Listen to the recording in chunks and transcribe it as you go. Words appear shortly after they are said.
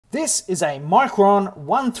This is a Micron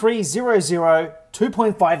 1300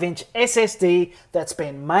 2.5-inch SSD that's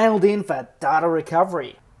been mailed in for data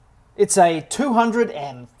recovery. It's a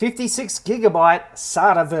 256 gigabyte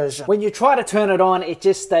SATA version. When you try to turn it on, it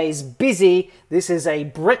just stays busy. This is a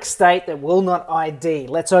brick state that will not ID.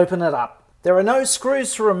 Let's open it up. There are no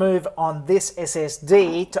screws to remove on this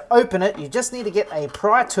SSD. To open it, you just need to get a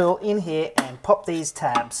pry tool in here and pop these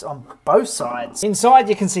tabs on both sides. Inside,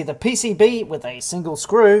 you can see the PCB with a single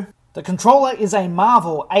screw. The controller is a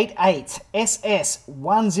Marvel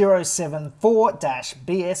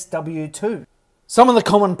 88SS1074-BSW2. Some of the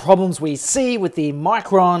common problems we see with the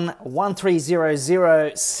Micron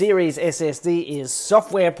 1300 series SSD is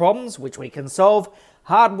software problems, which we can solve,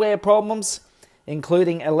 hardware problems,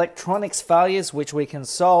 including electronics failures, which we can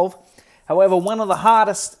solve. However, one of the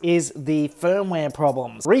hardest is the firmware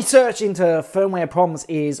problems. Research into firmware problems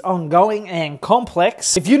is ongoing and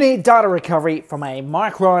complex. If you need data recovery from a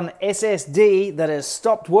Micron SSD that has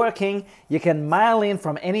stopped working, you can mail in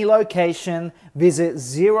from any location. Visit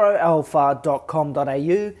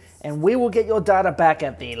zeroalpha.com.au and we will get your data back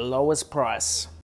at the lowest price.